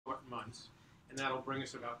months, and that'll bring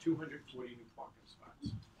us about 240 new parking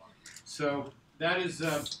spots. So that is,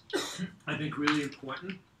 I think, really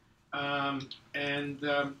important. And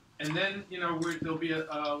then, you know, there'll be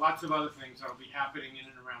lots of other things that'll be happening in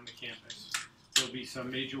and around the campus. There'll be some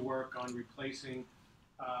major work on replacing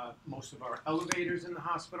most of our elevators in the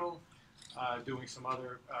hospital, doing some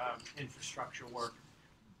other infrastructure work.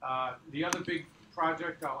 The other big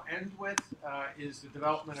project I'll end with is the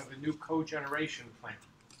development of a new cogeneration plant.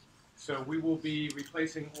 So we will be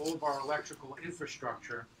replacing all of our electrical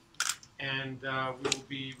infrastructure, and we will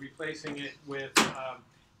be replacing it with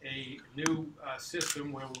a new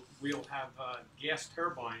system where we'll have gas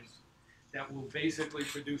turbines that will basically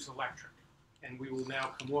produce electric. And we will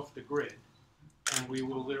now come off the grid, and we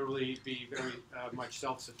will literally be very much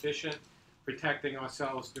self-sufficient, protecting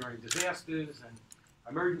ourselves during disasters and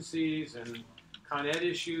emergencies and Con Ed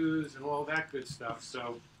issues and all that good stuff.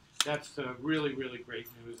 So that's really, really great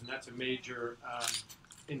news, and that's a major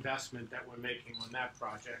investment that we're making on that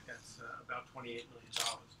project. That's about $28 million.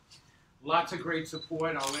 Lots of great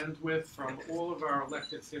support I'll end with from all of our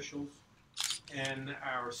elected officials and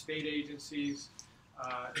our state agencies.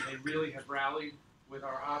 They really have rallied with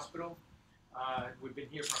our hospital. We've been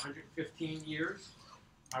here for 115 years.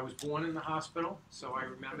 I was born in the hospital, so I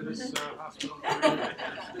remember this hospital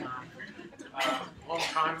a long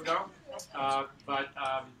time ago. But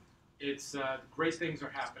it's great things are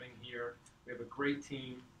happening here. We have a great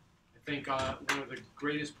team. I think one of the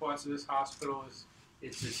greatest parts of this hospital is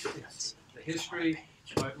it's the history,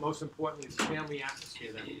 but most importantly, it's the family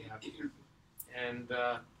atmosphere that we have here. And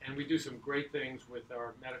we do some great things with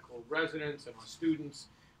our medical residents and our students.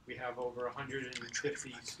 We have over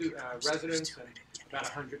 150 residents and about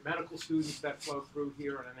 100 medical students that flow through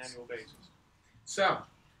here on an annual basis. So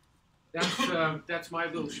that's my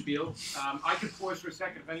little spiel. I could pause for a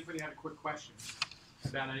second if anybody had a quick question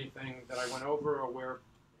about anything that I went over or where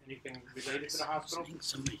anything related to the hospital.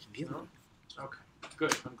 No? Okay,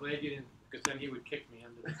 good. I'm glad you didn't, because then he would kick me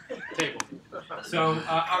under the table. So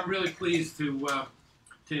I'm really pleased to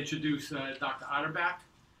introduce Dr. Otterbeck,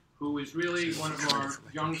 who is really one of our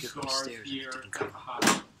young stars here at the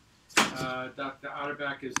hospital. Dr.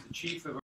 Otterbeck is the chief of